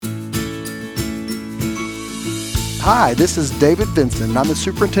Hi, this is David Vincent, and I'm the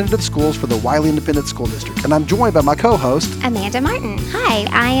Superintendent of Schools for the Wylie Independent School District, and I'm joined by my co-host, Amanda Martin. Hi,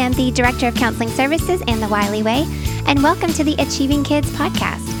 I am the Director of Counseling Services in the Wylie Way, and welcome to the Achieving Kids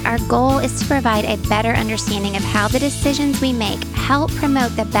podcast. Our goal is to provide a better understanding of how the decisions we make help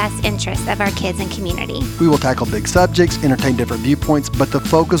promote the best interests of our kids and community. We will tackle big subjects, entertain different viewpoints, but the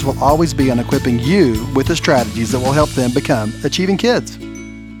focus will always be on equipping you with the strategies that will help them become achieving kids.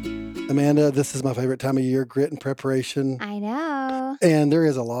 Amanda, this is my favorite time of year, grit and preparation. I know. And there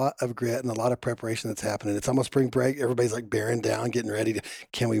is a lot of grit and a lot of preparation that's happening. It's almost spring break. Everybody's like bearing down, getting ready to,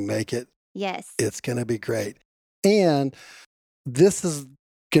 can we make it? Yes. It's going to be great. And this is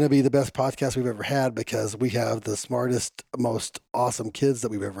going to be the best podcast we've ever had because we have the smartest, most awesome kids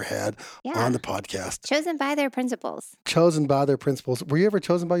that we've ever had on the podcast. Chosen by their principals. Chosen by their principals. Were you ever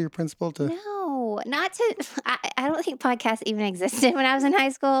chosen by your principal to? No, not to. I don't think podcasts even existed when I was in high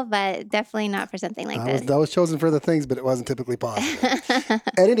school, but definitely not for something like this. I was chosen for other things, but it wasn't typically positive.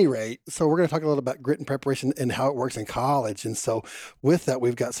 At any rate, so we're going to talk a little about grit and preparation and how it works in college. And so with that,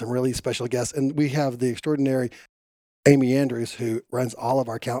 we've got some really special guests, and we have the extraordinary Amy Andrews, who runs all of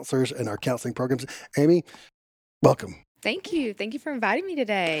our counselors and our counseling programs. Amy, welcome. Thank you. Thank you for inviting me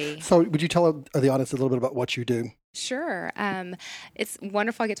today. So would you tell the audience a little bit about what you do? Sure. It's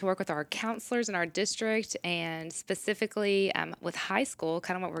wonderful I get to work with our counselors in our district and specifically with high school,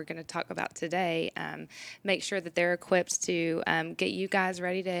 kind of what we're going to talk about today, make sure that they're equipped to get you guys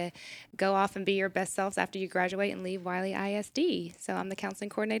ready to go off and be your best selves after you graduate and leave Wylie ISD. So I'm the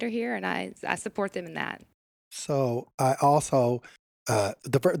counseling coordinator here and I support them in that. So I also,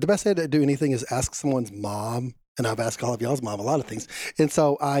 the best way to do anything is ask someone's mom. And I've asked all of y'all's mom a lot of things. And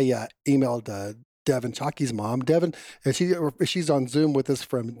so I emailed Devin, Chaky's mom. Devin, and she's on Zoom with us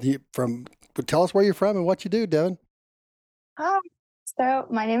from tell us where you're from and what you do, Devin. So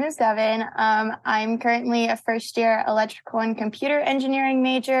my name is Devin. I'm currently a first-year electrical and computer engineering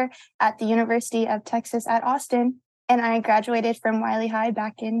major at the University of Texas at Austin. And I graduated from Wylie High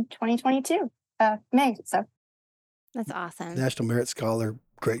back in 2022, May. So that's awesome. National Merit Scholar,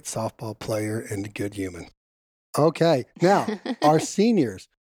 great softball player, and a good human. Okay, now, our seniors.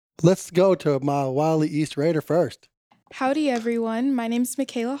 Let's go to my Wylie East Raider first. Howdy, everyone. My name is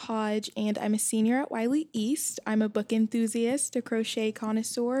Mikalah Hodge, and I'm a senior at Wylie East. I'm a book enthusiast, a crochet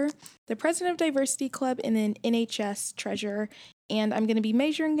connoisseur, the president of Diversity Club, and an NHS treasurer. And I'm going to be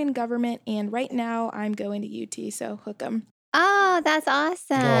majoring in government, and right now I'm going to UT, so hook 'em. Oh, that's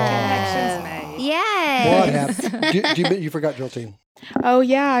awesome. Connections made. Yes. What happened? You forgot drill team. Oh,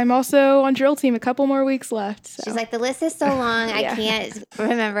 yeah. I'm also on drill team. A couple more weeks left. So. She's like, the list is so long, I can't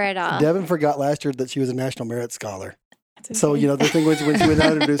remember it all. Devin forgot last year that she was a National Merit Scholar. Okay. So, the thing was when she was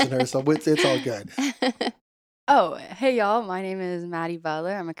not introducing her, so it's all good. Oh, hey, y'all. My name is Maddie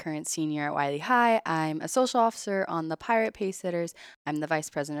Butler. I'm a current senior at Wylie High. I'm a social officer on the Pirate Paysitters. I'm the vice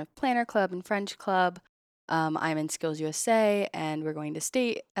president of Planner Club and French Club. I'm in Skills USA, and we're going to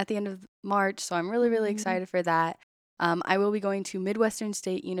state at the end of March, so I'm really, really excited for that. I will be going to Midwestern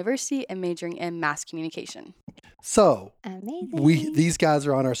State University and majoring in mass communication. So, amazing. These guys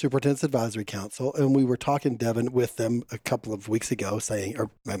are on our Superintendent's Advisory Council, and we were talking, Devin, with them a couple of weeks ago,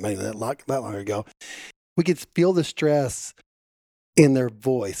 or maybe not long ago. We could feel the stress in their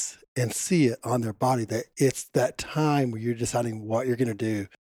voice and see it on their body that it's that time where you're deciding what you're going to do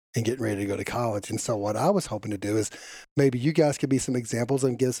and getting ready to go to college. And so what I was hoping to do is maybe you guys could be some examples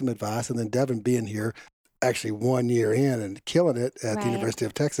and give some advice, and then Devin being here actually 1 year in and killing it at the University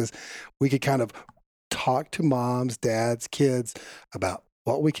of Texas, we could kind of talk to moms, dads, kids about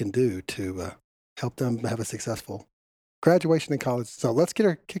what we can do to help them have a successful graduation in college. So let's get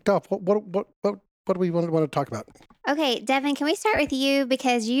her kicked off. What do we want to talk about? Okay, Devin, can we start with you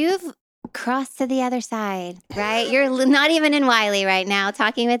because you've crossed to the other side, right? You're not even in Wylie right now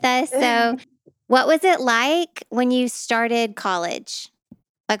talking with us. So what was it like when you started college?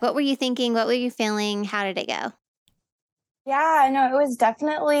 Like, what were you thinking? What were you feeling? How did it go? Yeah, no, it was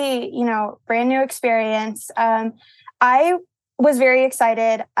definitely, brand new experience. I was very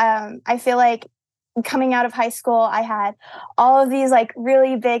excited. I feel like coming out of high school, I had all of these like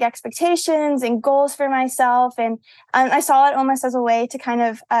really big expectations and goals for myself. And I saw it almost as a way to kind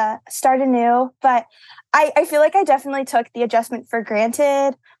of start anew. But I feel like I definitely took the adjustment for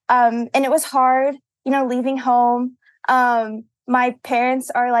granted. And it was hard, leaving home. My parents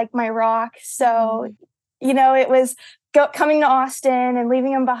are like my rock. So, it was coming to Austin and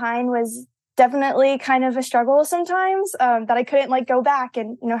leaving them behind was definitely kind of a struggle sometimes, that I couldn't like go back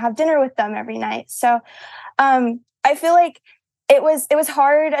and, have dinner with them every night. So I feel like it was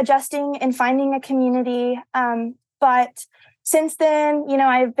hard adjusting and finding a community. But since then,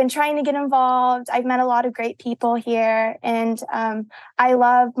 I've been trying to get involved. I've met a lot of great people here, and I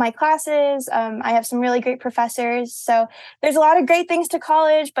love my classes. I have some really great professors. So there's a lot of great things to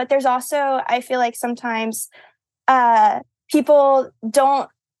college, but there's also, I feel like sometimes people don't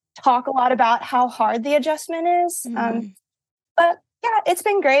talk a lot about how hard the adjustment is. But yeah, it's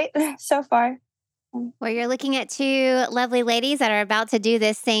been great so far. Well, you're looking at two lovely ladies that are about to do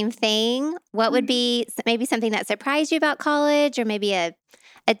this same thing. What would be maybe something that surprised you about college, or maybe a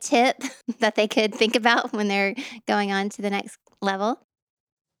tip that they could think about when they're going on to the next level?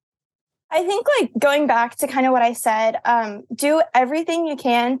 I think like going back to kind of what I said, do everything you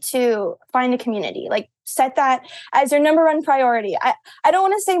can to find a community. Like set that as your number one priority. I don't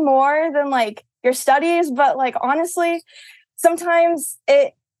want to say more than like your studies, but like honestly, sometimes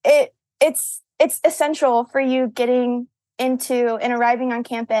it's essential for you getting into and arriving on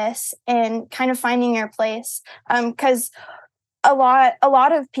campus and kind of finding your place. Because a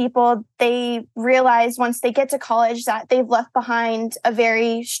lot of people, they realize once they get to college that they've left behind a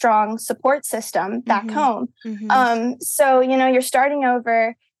very strong support system back home. So, you're starting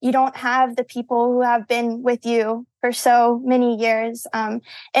over. You don't have the people who have been with you for so many years. And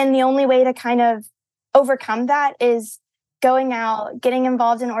the only way to kind of overcome that is going out, getting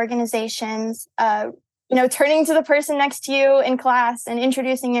involved in organizations, turning to the person next to you in class and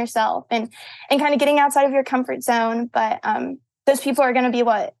introducing yourself and kind of getting outside of your comfort zone. But those people are going to be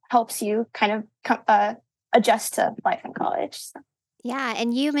what helps you kind of adjust to life in college. So. Yeah,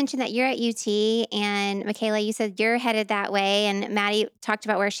 and you mentioned that you're at UT, and Mikalah, you said you're headed that way, and Maddie talked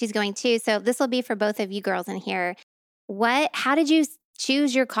about where she's going too. So this will be for both of you girls in here. How did you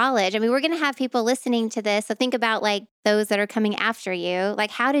choose your college? I mean, we're going to have people listening to this, so think about like those that are coming after you.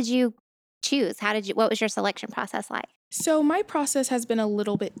 Like, how did you choose? What was your selection process like? So my process has been a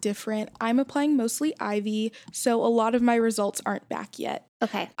little bit different. I'm applying mostly Ivy, so a lot of my results aren't back yet.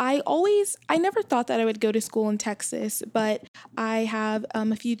 Okay. I never thought that I would go to school in Texas, but I have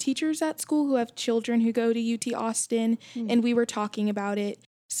a few teachers at school who have children who go to UT Austin, and we were talking about it.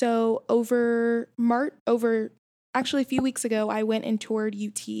 So actually a few weeks ago, I went and toured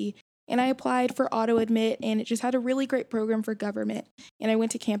UT, and I applied for auto admit, and it just had a really great program for government. And I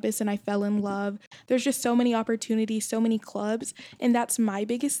went to campus and I fell in love. There's just so many opportunities, so many clubs. And that's my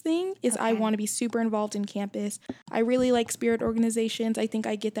biggest thing is I want to be super involved in campus. I really like spirit organizations. I think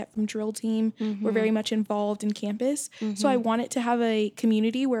I get that from drill team. We're very much involved in campus. So I wanted to have a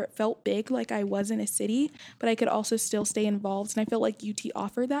community where it felt big, like I was in a city, but I could also still stay involved. And I feel like UT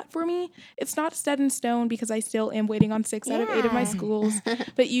offered that for me. It's not set in stone because I still am waiting on 6 out of 8 of my schools,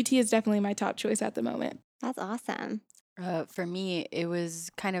 but UT is definitely my top choice at the moment. That's awesome. For me, it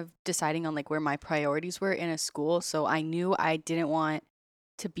was kind of deciding on like where my priorities were in a school. So I knew I didn't want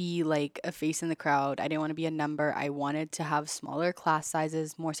to be like a face in the crowd. I didn't want to be a number. I wanted to have smaller class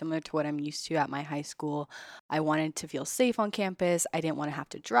sizes, more similar to what I'm used to at my high school. I wanted to feel safe on campus. I didn't want to have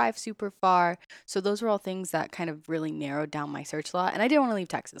to drive super far. So those were all things that kind of really narrowed down my search a lot. And I didn't want to leave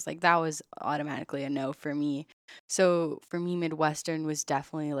Texas. Like that was automatically a no for me. So for me, Midwestern was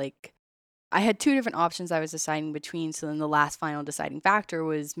definitely like, I had 2 different options I was deciding between. So then the last final deciding factor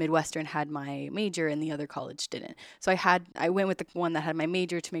was Midwestern had my major and the other college didn't. So I went with the one that had my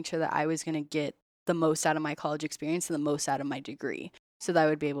major to make sure that I was going to get the most out of my college experience and the most out of my degree so that I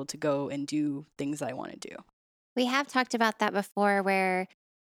would be able to go and do things that I want to do. We have talked about that before where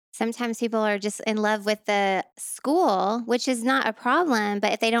sometimes people are just in love with the school, which is not a problem,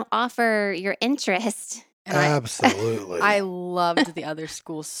 but if they don't offer your interest. And Absolutely. I loved the other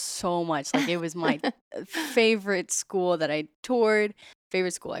school so much. Like it was my favorite school that I toured,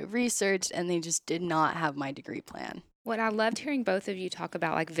 favorite school I researched, and they just did not have my degree plan. What I loved hearing both of you talk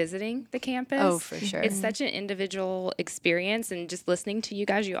about, like visiting the campus. Oh, for sure. It's such an individual experience, and just listening to you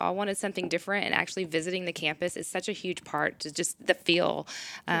guys, you all wanted something different, and actually visiting the campus is such a huge part to just the feel.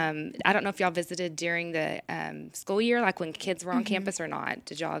 I don't know if y'all visited during the school year, like when kids were on campus or not.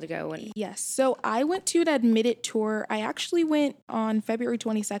 Did y'all go? Yes. So I went to an admitted tour. I actually went on February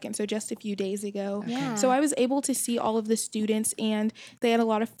 22nd, so just a few days ago. Yeah. So I was able to see all of the students, and they had a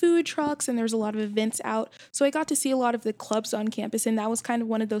lot of food trucks, and there was a lot of events out. So I got to see a lot of the clubs on campus, and that was kind of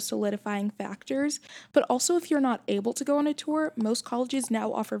one of those solidifying factors. But also, if you're not able to go on a tour, most colleges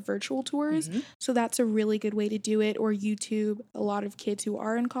now offer virtual tours, so that's a really good way to do it. Or YouTube. A lot of kids who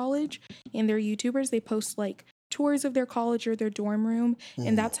are in college and they're YouTubers, they post like tours of their college or their dorm room,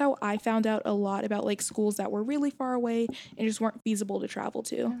 and that's how I found out a lot about like schools that were really far away and just weren't feasible to travel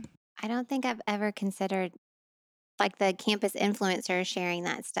to. I don't think I've ever considered like the campus influencers sharing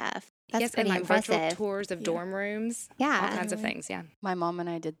that stuff. That's yes, and pretty like virtual impressive. tours of dorm rooms, all Yeah. kinds of things. Yeah. My mom and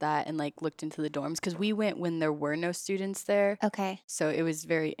I did that and like looked into the dorms because we went when there were no students there. Okay. So it was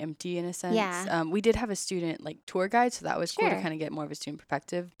very empty in a sense. Yeah. We did have a student like tour guide, so that was cool to Sure. kind of get more of a student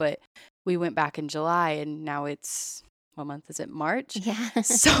perspective. But we went back in July and now it's, what month is it? March. Yeah.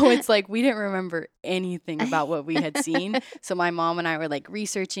 So it's like we didn't remember anything about what we had seen. So my mom and I were like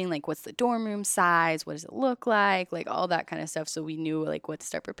researching like what's the dorm room size, what does it look like all that kind of stuff. So we knew like what to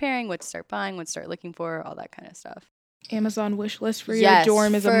start preparing, what to start buying, what to start looking for, all that kind of stuff. Amazon wish list for Yes, your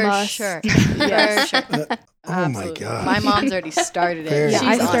dorm is a for must. sure. Yes. For sure. Oh my Absolutely. God. My mom's already started it. Very She's Yeah,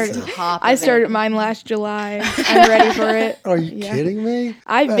 I on started- top I of started it. mine last July. I'm ready for it. Are you Yeah. kidding me?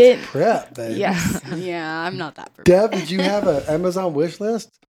 I've That's been- prep, baby. Yes. Yeah, I'm not that prepared. Deb, did you have an Amazon wish list?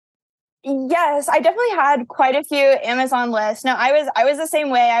 Yes, I definitely had quite a few Amazon lists. No, I was the same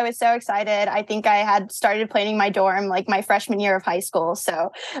way. I was so excited. I think I had started planning my dorm like my freshman year of high school.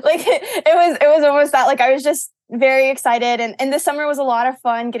 So like it was almost that, like I was just very excited, and the summer was a lot of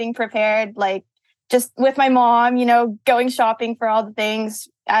fun getting prepared, like just with my mom, going shopping for all the things.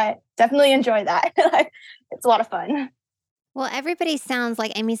 I definitely enjoy that. It's a lot of fun. Well, everybody sounds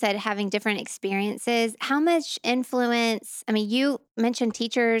like Amy said, having different experiences. How much influence? I mean, you mentioned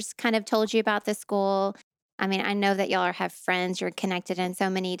teachers kind of told you about the school. I mean, I know that y'all have friends, you're connected in so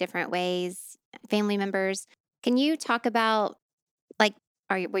many different ways, family members. Can you talk about like,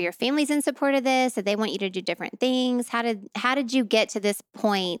 were your families in support of this? Did they want you to do different things? How did you get to this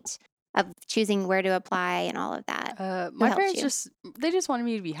point of choosing where to apply and all of that? My helped parents you? they just wanted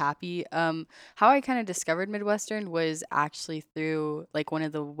me to be happy. How I kind of discovered Midwestern was actually through like one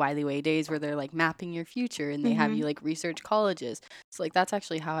of the Wylie Way days where they're like mapping your future and they have Mhm. you like research colleges. So like that's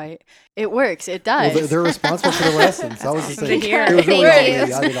actually how it works. It Well, does. they're responsible for the lessons. I was just awesome saying, to hear. it was really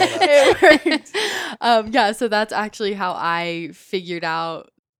Thank all you. me. I did all that. It works. Yeah, so that's actually how I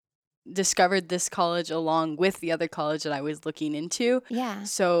discovered this college along with the other college that I was looking into. Yeah.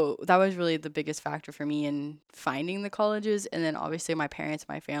 So that was really the biggest factor for me in finding the colleges. And then obviously my parents,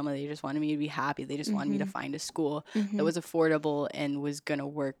 my family, they just wanted me to be happy. They just wanted me to find a school that Mhm. was affordable and was going to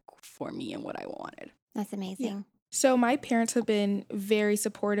work for me and what I wanted. That's amazing. So my parents have been very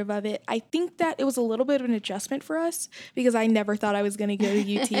supportive of it. I think that it was a little bit of an adjustment for us because I never thought I was going to go to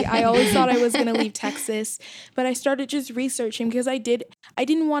UT. I always thought I was going to leave Texas, but I started just researching because I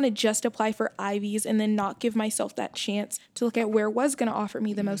didn't want to just apply for Ivies and then not give myself that chance to look at where was going to offer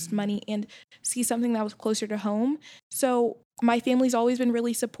me the most money and see something that was closer to home. So my family's always been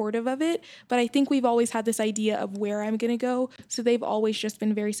really supportive of it, but I think we've always had this idea of where I'm going to go. So they've always just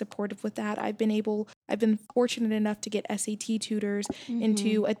been very supportive with that. I've been fortunate enough to get SAT tutors and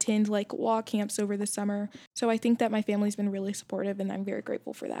to attend like law camps over the summer. So I think that my family's been really supportive and I'm very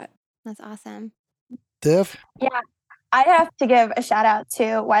grateful for that. That's awesome. Dev? Yeah, I have to give a shout out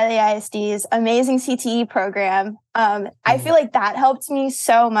to Wylie ISD's amazing CTE program. I feel like that helped me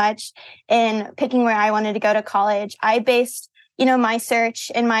so much in picking where I wanted to go to college. I based, my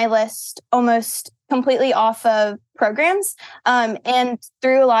search and my list almost completely off of programs. And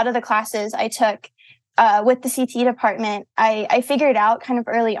through a lot of the classes I took with the CTE department, I figured out kind of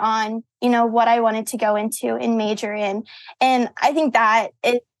early on, what I wanted to go into and major in. And I think that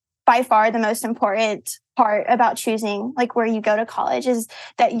is by far the most important part about choosing like where you go to college is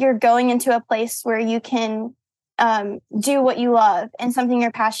that you're going into a place where you can do what you love and something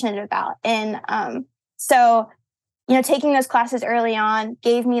you're passionate about. And so, taking those classes early on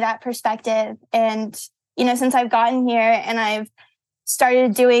gave me that perspective. And, since I've gotten here and I've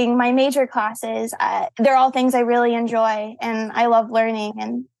started doing my major classes, they're all things I really enjoy and I love learning,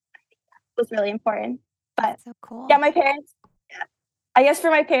 and it was really important. But So cool. yeah, I guess for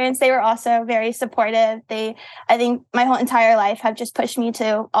my parents, they were also very supportive. I think my whole entire life have just pushed me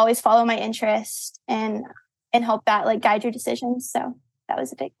to always follow my interest and hope that like guide your decisions. So that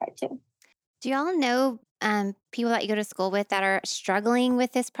was a big part too. Do y'all know people that you go to school with that are struggling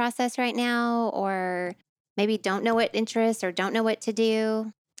with this process right now, or maybe don't know what interests or don't know what to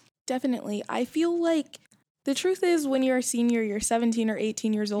do? Definitely. I feel like the truth is when you're a senior, you're 17 or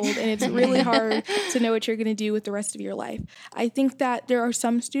 18 years old, and it's really hard to know what you're going to do with the rest of your life. I think that there are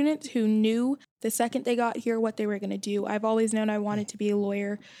some students who knew the second they got here what they were going to do. I've always known I wanted to be a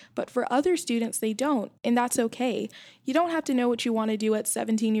lawyer, but for other students, they don't, and that's okay. You don't have to know what you want to do at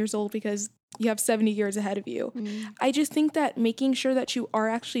 17 years old because you have 70 years ahead of you. I just think that making sure that you are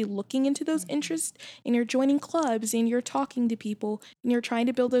actually looking into those interests and you're joining clubs and you're talking to people and you're trying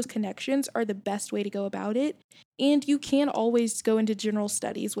to build those connections are the best way to go about it. And you can always go into general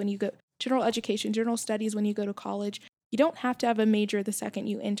education, general studies when you go to college. you don't have to have a major the second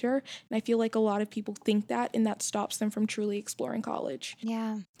you enter. And I feel like a lot of people think that, and that stops them from truly exploring college.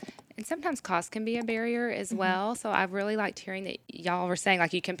 Yeah. And sometimes cost can be a barrier as well. So I really liked hearing that y'all were saying,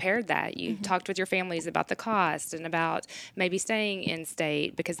 like, you compared that. You talked with your families about the cost and about maybe staying in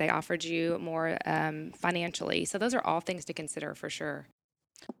state because they offered you more financially. So those are all things to consider for sure.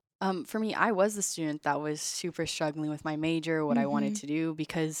 For me, I was the student that was super struggling with my major, what I wanted to do,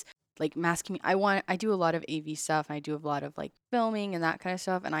 because like I do a lot of AV stuff, and I do a lot of like filming and that kind of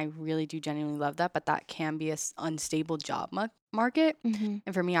stuff, and I really do genuinely love that, but that can be a unstable job market. And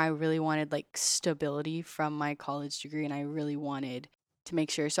for me, I really wanted like stability from my college degree, and I really wanted to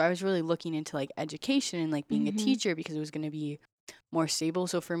make sure. So I was really looking into like education and like being a teacher because it was going to be more stable.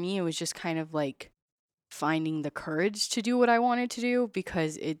 So for me, it was just kind of like finding the courage to do what I wanted to do,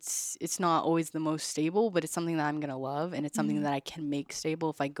 because it's not always the most stable, but it's something that I'm going to love, and it's something that I can make stable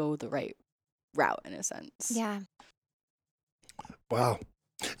if I go the right route, in a sense. Yeah. Wow.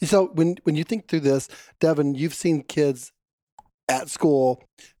 So when you think through this, Devin, you've seen kids at school.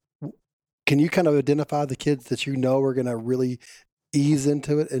 Can you kind of identify the kids that you know are going to really ease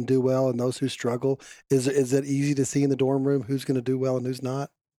into it and do well, and those who struggle? Is it easy to see in the dorm room who's going to do well and who's not?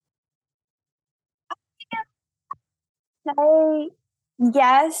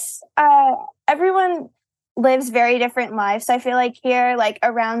 Yes. Everyone lives very different lives. I feel like here, like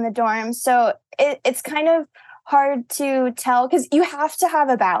around the dorms, so it's kind of hard to tell because you have to have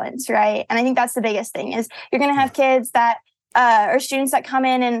a balance, right? And I think that's the biggest thing is you're going to have kids that or students that come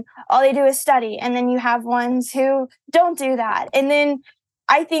in and all they do is study, and then you have ones who don't do that. And then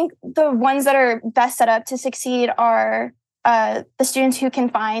I think the ones that are best set up to succeed are the students who can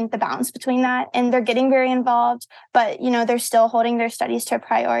find the balance between that, and they're getting very involved, but they're still holding their studies to a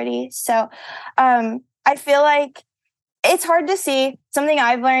priority. So I feel like it's hard to see. Something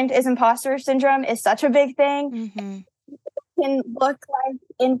I've learned is imposter syndrome is such a big thing. It can look like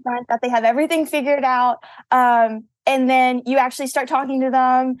in front that they have everything figured out, and then you actually start talking to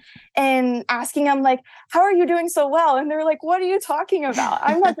them and asking them like, how are you doing so well? And they're like, what are you talking about?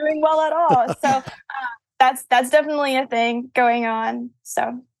 I'm not doing well at all. So that's definitely a thing going on.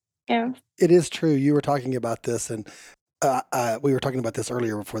 So, yeah. It is true. You were talking about this, and we were talking about this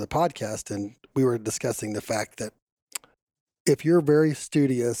earlier before the podcast, and we were discussing the fact that if you're very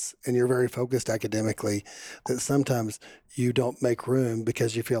studious and you're very focused academically, that sometimes you don't make room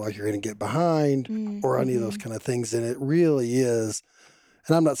because you feel like you're going to get behind or any of those kind of things. And it really is,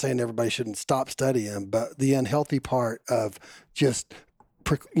 and I'm not saying everybody shouldn't stop studying, but the unhealthy part of just,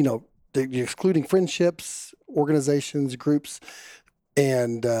 excluding friendships, organizations, groups,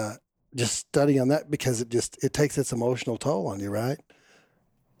 and just studying on that because it takes its emotional toll on you, right?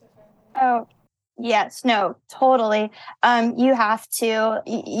 Oh, yes, no, totally. You have to,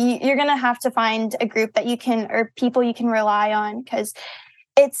 you're going to have to find a group that you can, or people you can rely on, because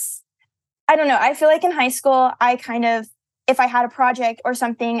I don't know. I feel like in high school, I kind of, if I had a project or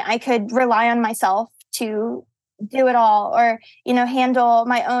something, I could rely on myself to do it all, or, handle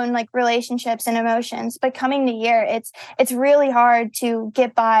my own like relationships and emotions. But coming the year, it's really hard to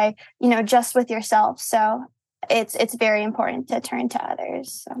get by, just with yourself. So it's very important to turn to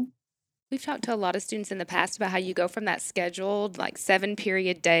others. So. We've talked to a lot of students in the past about how you go from that scheduled, like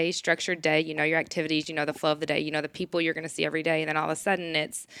 7-period day, structured day, your activities, the flow of the day, the people you're going to see every day. And then all of a sudden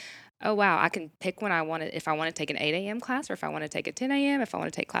it's, oh, wow, I can pick when I want to, if I want to take an 8 a.m. class, or if I want to take a 10 a.m., if I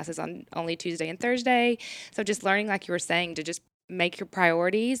want to take classes on only Tuesday and Thursday. So just learning, like you were saying, to just make your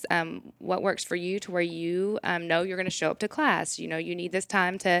priorities, what works for you, to where you know you're going to show up to class. You need this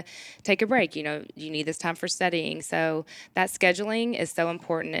time to take a break. You need this time for studying. So that scheduling is so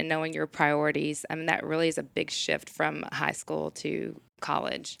important, and knowing your priorities. That really is a big shift from high school to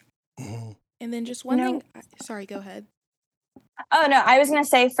college. And then just one thing. Sorry, go ahead. Oh, no, I was going to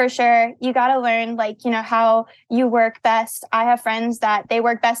say for sure, you got to learn, how you work best. I have friends that they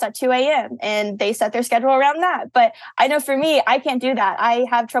work best at 2 a.m. and they set their schedule around that. But I know for me, I can't do that. I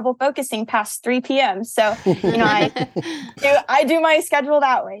have trouble focusing past 3 p.m. So, I do my schedule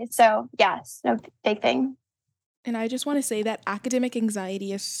that way. So, yes, no big thing. And I just want to say that academic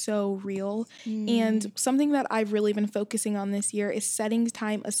anxiety is so real. And something that I've really been focusing on this year is setting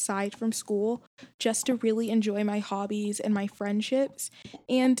time aside from school just to really enjoy my hobbies and my friendships.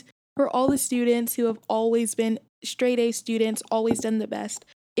 And for all the students who have always been straight A students, always done the best,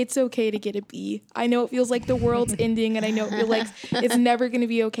 it's okay to get a B. I know it feels like the world's ending, and I know it feels like it's never going to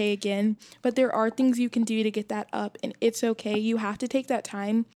be okay again, but there are things you can do to get that up, and it's okay. You have to take that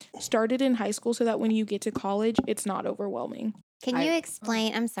time, start it in high school, so that when you get to college, it's not overwhelming. Can you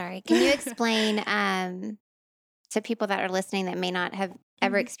explain to people that are listening that may not have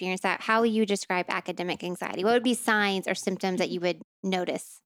ever experienced that, how will you describe academic anxiety? What would be signs or symptoms that you would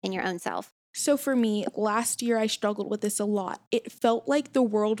notice in your own self? So for me, last year I struggled with this a lot. It felt like the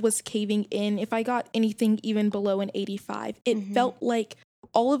world was caving in. If I got anything even below an 85, it felt like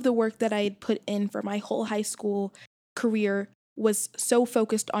all of the work that I had put in for my whole high school career was so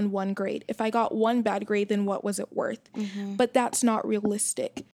focused on one grade. If I got one bad grade, then what was it worth? But that's not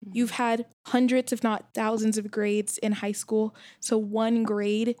realistic. You've had hundreds, if not thousands of grades in high school. So one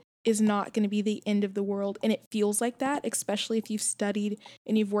grade is not going to be the end of the world. And it feels like that, especially if you've studied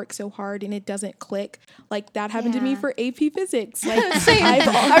and you've worked so hard and it doesn't click. Like that happened to me for AP Physics. Like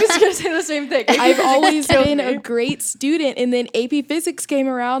I was going to say the same thing. I've always been a great student. And then AP Physics came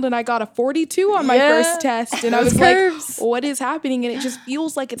around and I got a 42 on my first test. And I was like, what is happening? And it just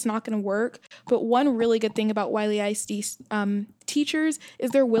feels like it's not going to work. But one really good thing about Wylie ISD teachers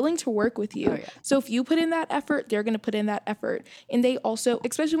is they're willing to work with you. So if you put in that effort, they're going to put in that effort. And they also,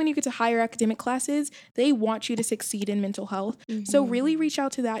 especially when you get to higher academic classes, they want you to succeed in mental health. So really reach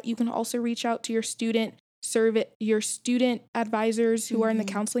out to that. You can also reach out to your student advisors who are in the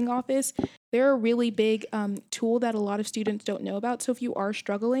counseling office. They're a really big tool that a lot of students don't know about. So if you are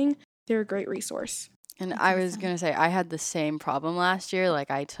struggling, they're a great resource. And I was going to say, I had the same problem last year. Like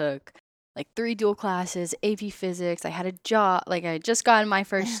I took 3 dual classes, AP Physics. I had a job, I had just gotten my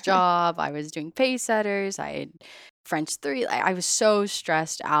first job. I was doing pace setters. I had French 3. I was so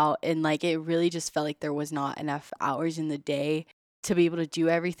stressed out, and it really just felt like there was not enough hours in the day to be able to do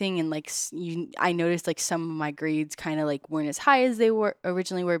everything. And I noticed some of my grades kind of weren't as high as they were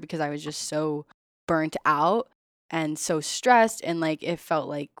originally because I was just so burnt out and so stressed, and it felt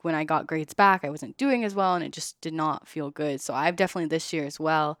like when I got grades back, I wasn't doing as well, and it just did not feel good. So I've definitely this year as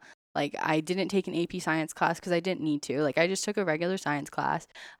well. I didn't take an AP science class because I didn't need to. I just took a regular science class.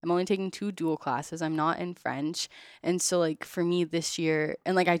 I'm only taking 2 dual classes. I'm not in French. And so, for me this year,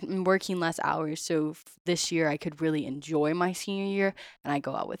 and, I'm working less hours. So this year I could really enjoy my senior year. And I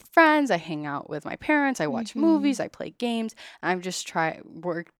go out with friends. I hang out with my parents. I watch movies. I play games. And I've just I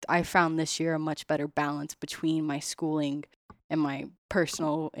found this year a much better balance between my schooling and my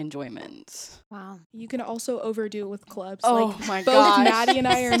personal enjoyments. Wow. You can also overdo it with clubs. Oh my both gosh. Maddie and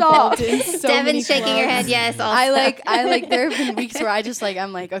I are involved in so Devin's many shaking clubs. your head, yes. Also. I there have been weeks where I just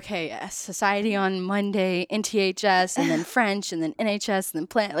I'm okay, society on Monday, NTHS, and then French, and then NHS, and then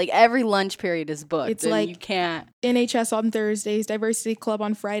plant. Every lunch period is booked. It's and you can't. NHS on Thursdays, diversity club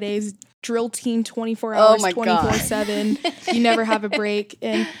on Fridays, drill team 24 hours, 24/7. You never have a break.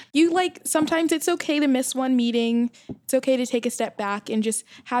 And you sometimes it's okay to miss one meeting. It's okay to take a step back and just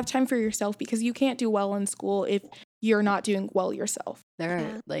have time for yourself, because you can't do well in school if you're not doing well yourself.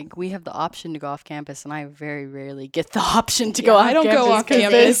 We have the option to go off campus, and I very rarely get the option to go off campus. I don't go off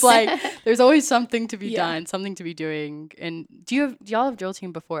campus. There's always something to be done, something to be doing. And do y'all have drill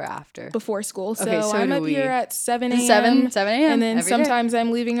team before or after? Before school. So, so I'm up here at 7 a.m. 7 a.m. And then sometimes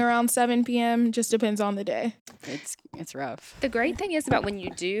I'm leaving around 7 p.m. Just depends on the day. It's rough. The great thing is about when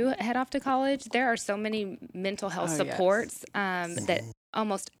you do head off to college, there are so many mental health supports that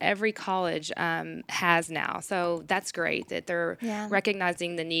almost every college has now. So that's great that they're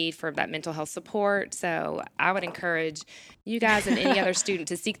recognizing the need for that mental health support. So I would encourage you guys and any other student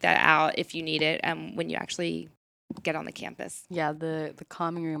to seek that out if you need it when you actually get on the campus. Yeah, the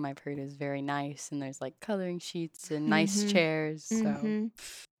common room I've heard is very nice, and there's coloring sheets and nice chairs. So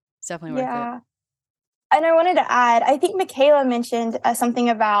it's definitely worth it. And I wanted to add, I think Mikalah mentioned something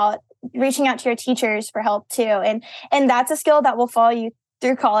about reaching out to your teachers for help too. And that's a skill that will follow you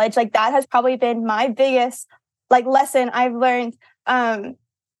through college. That has probably been my biggest lesson I've learned.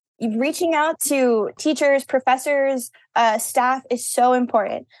 Reaching out to teachers, professors, staff is so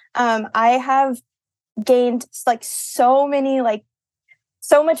important. I have gained so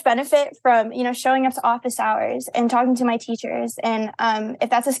much benefit from, showing up to office hours and talking to my teachers. And if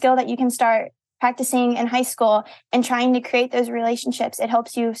that's a skill that you can start practicing in high school and trying to create those relationships, it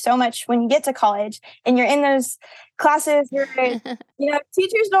helps you so much when you get to college and you're in those classes where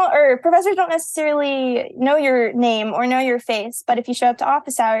teachers or professors don't necessarily know your name or know your face, but if you show up to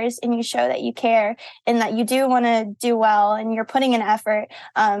office hours and you show that you care and that you do want to do well and you're putting in effort,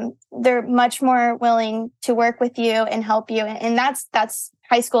 they're much more willing to work with you and help you. And that's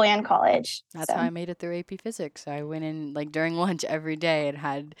high school and college. That's how I made it through AP Physics. I went in during lunch every day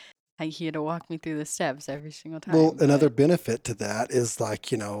and he had to walk me through the steps every single time. Well, another benefit to that is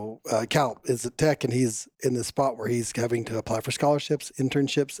Cal is at Tech, and he's in the spot where he's having to apply for scholarships,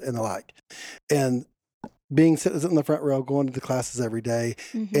 internships, and the like. And being sitting in the front row, going to the classes every day,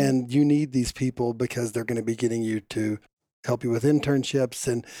 and you need these people because they're going to be getting you to help you with internships.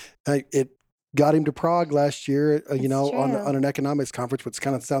 And got him to Prague last year, on true. an economics conference, which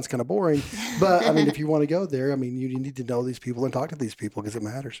sounds kind of boring. But I mean, if you want to go there, I mean, you need to know these people and talk to these people because it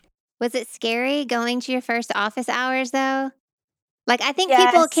matters. Was it scary going to your first office hours though? Like, I think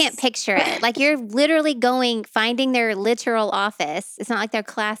people can't Yes. picture it. Like, you're literally finding their literal office. It's not like their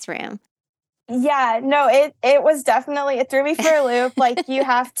classroom. Yeah, no, it was definitely, it threw me for a loop. Like you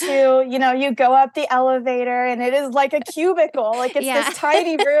have to, you go up the elevator and it is like a cubicle. Like it's Yeah. this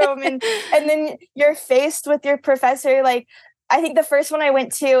tiny room and then you're faced with your professor. Like I think the first one I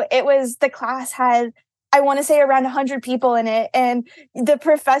went to, the class had, I want to say around 100 people in it. And the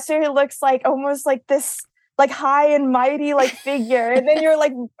professor looks like almost like this like high and mighty like figure. And then you're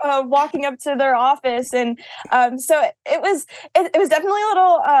like walking up to their office. And so it was definitely a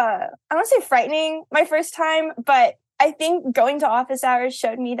little, I don't want to say frightening my first time, but I think going to office hours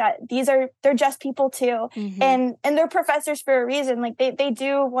showed me that they're just people too. Mhm. And they're professors for a reason. Like they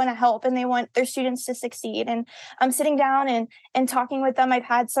do want to help and they want their students to succeed. And I'm sitting down and talking with them. I've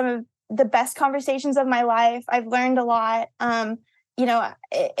had some of the best conversations of my life. I've learned a lot.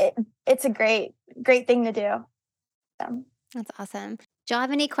 It's a great thing to do. So. That's awesome. Do y'all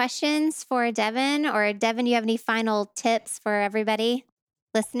have any questions for Devin? Or Devin, do you have any final tips for everybody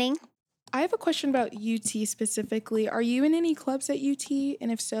listening? I have a question about UT specifically. Are you in any clubs at UT?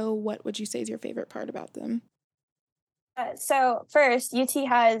 And if so, what would you say is your favorite part about them? So first, UT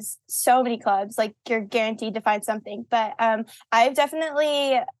has so many clubs, like you're guaranteed to find something. But I've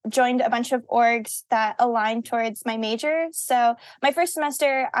definitely joined a bunch of orgs that align towards my major. So my first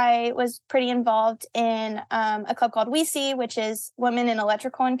semester, I was pretty involved in a club called WEHS, which is Women in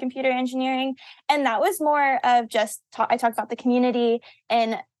Electrical and Computer Engineering. And that was more of just, I talked about the community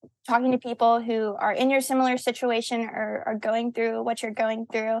and talking to people who are in your similar situation or are going through what you're going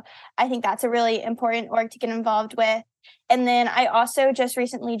through. I think that's a really important org to get involved with. And then I also just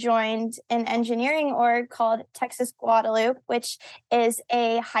recently joined an engineering org called Texas Guadalupe, which is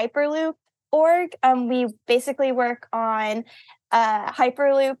a Hyperloop org. We basically work on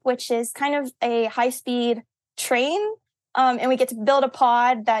Hyperloop, which is kind of a high-speed train. And we get to build a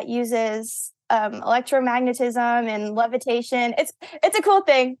pod that uses electromagnetism and levitation. It's a cool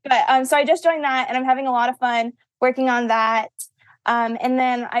thing. But so I just joined that and I'm having a lot of fun working on that. And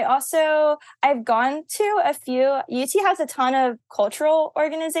then I've gone to a few, UT has a ton of cultural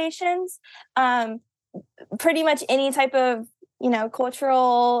organizations, pretty much any type of,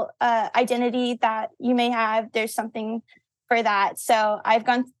 cultural identity that you may have, there's something for that. So I've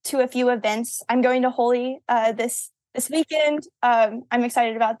gone to a few events. I'm going to Holy this weekend. I'm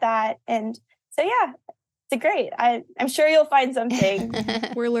excited about that. And so, yeah. It's great. I'm sure you'll find something.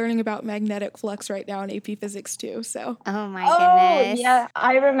 We're learning about magnetic flux right now in AP Physics too. So. Oh my goodness. Yeah,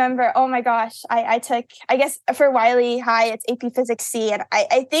 I remember. Oh my gosh. I took, I guess for Wylie High, it's AP Physics C. And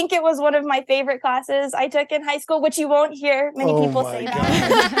I think it was one of my favorite classes I took in high school, which you won't hear many people say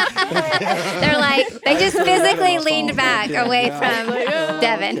that. They're like, they just physically leaned back away from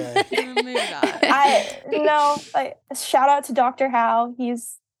Devin. Shout out to Dr. Howe.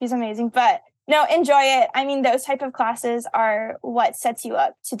 He's amazing. But no, enjoy it. I mean, those type of classes are what sets you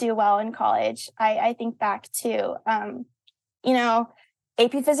up to do well in college. I think back to,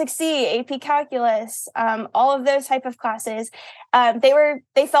 AP Physics C, AP Calculus, all of those type of classes.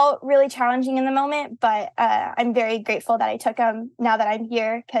 They felt really challenging in the moment, but I'm very grateful that I took them now that I'm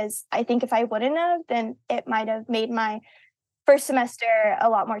here, because I think if I wouldn't have, then it might have made my first semester a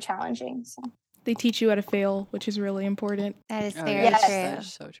lot more challenging. So. They teach you how to fail, which is really important. That is very yes. true. That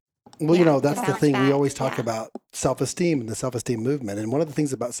is so true. Well, that's the thing. Back. We always talk about self-esteem and the self-esteem movement. And one of the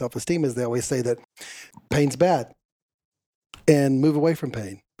things about self-esteem is they always say that pain's bad and move away from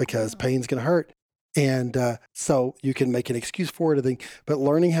pain because pain's going to hurt. And so you can make an excuse for it, but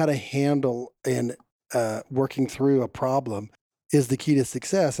learning how to handle and working through a problem is the key to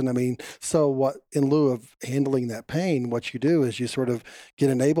success. And I mean, so what, in lieu of handling that pain, what you do is you sort of get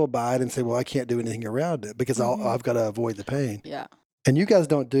enabled by it and say, well, I can't do anything around it because I've got to avoid the pain. Yeah. And you guys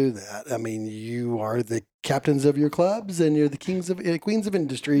don't do that. I mean, you are the captains of your clubs and you're the queens of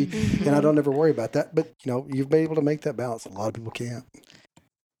industry. Mm-hmm. And I don't ever worry about that. But, you've been able to make that balance. A lot of people can't.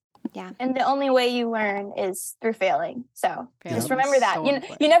 Yeah. And the only way you learn is through failing. So just remember that.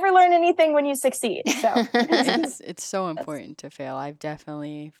 So You never learn anything when you succeed. So it's so important to fail. I've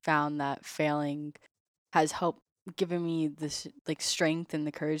definitely found that failing has helped given me this strength and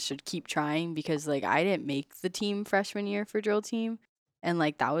the courage to keep trying, because I didn't make the team freshman year for drill team. And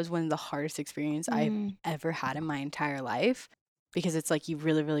that was one of the hardest experience I've ever had in my entire life, because it's you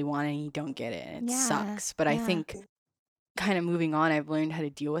really, really want it and you don't get it and it sucks. But I think kind of moving on, I've learned how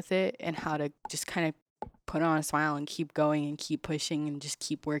to deal with it and how to just kind of put on a smile and keep going and keep pushing and just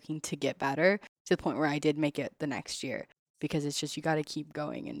keep working to get better to the point where I did make it the next year, because it's just, you got to keep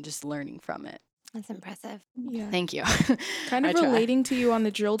going and just learning from it. That's impressive. Yeah. Thank you. Kind of I try. relating to you on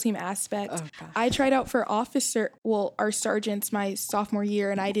the drill team aspect. Oh, gosh. I tried out for our sergeants my sophomore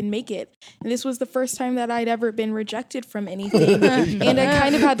year, and I didn't make it. And this was the first time that I'd ever been rejected from anything. And I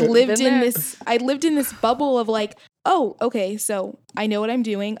kind of had lived in this bubble of like, oh, okay, so I know what I'm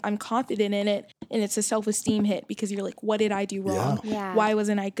doing. I'm confident in it. And it's a self-esteem hit, because you're like, what did I do wrong? Yeah. Why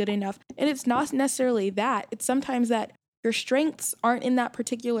wasn't I good enough? And it's not necessarily that. It's sometimes that your strengths aren't in that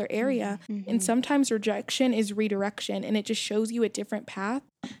particular area. And sometimes rejection is redirection, and it just shows you a different path.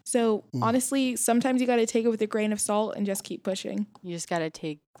 So honestly, sometimes you got to take it with a grain of salt and just keep pushing. You just got to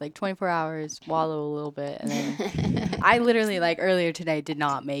take like 24 hours, wallow a little bit. And then I literally, like earlier today, did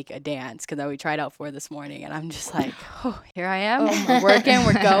not make a dance because we tried out for this morning. And I'm just like, oh, here I am. We're working,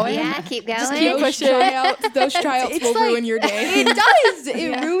 we're going. Yeah, keep going. Just keep pushing. Those tryouts will ruin your day. It does.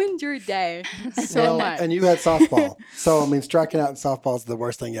 It ruins your day so much. And you had softball. So, I mean, striking out in softball is the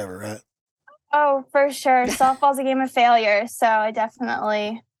worst thing ever, right? Oh, for sure. Softball's a game of failure. So I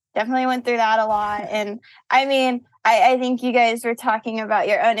definitely went through that a lot. And I mean, I think you guys were talking about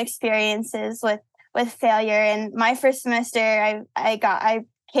your own experiences with failure. And my first semester, I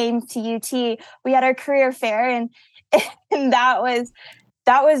came to UT. We had our career fair, and that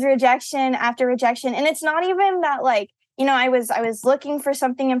was rejection after rejection. And it's not even that, like, you know, I was looking for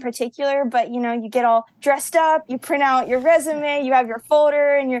something in particular, but, you know, you get all dressed up, you print out your resume, you have your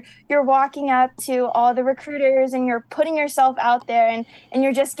folder, and you're walking up to all the recruiters, and you're putting yourself out there, and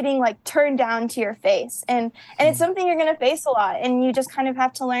you're just getting like turned down to your face. And it's something you're going to face a lot, and you just kind of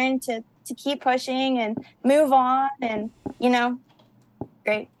have to learn to keep pushing and move on, and, you know,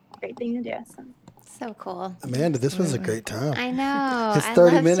 great thing to do. So cool. Amanda, this was a great time. I know. It's I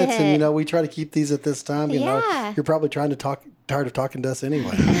 30 loved minutes, it. and, you know, we try to keep these at this time. You know, Yeah. you're probably tired of talking to us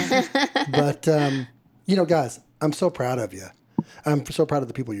anyway. But, you know, guys, I'm so proud of you. I'm so proud of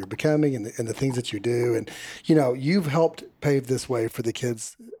the people you're becoming and the things that you do. And, you know, you've helped pave this way for the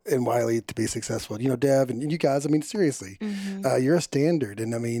kids in Wylie to be successful. You know, Dev and you guys, I mean, seriously, you're a standard.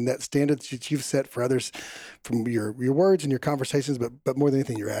 And I mean, that standard that you've set for others from your words and your conversations, but more than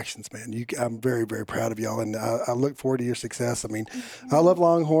anything, your actions, man. I'm very, very proud of y'all. And I look forward to your success. I mean, I love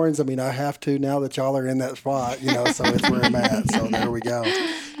Longhorns. I mean, I have to now that y'all are in that spot, you know, so it's where I'm at. So there we go.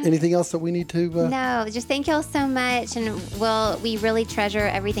 Anything else that we need to? No, just thank y'all so much. And we really treasure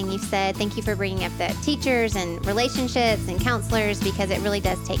everything you've said. Thank you for bringing up the teachers and relationships and counselors, because it really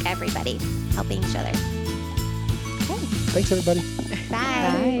does take everybody helping each other. Thanks, everybody.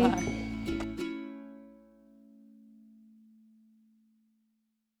 Bye. Bye.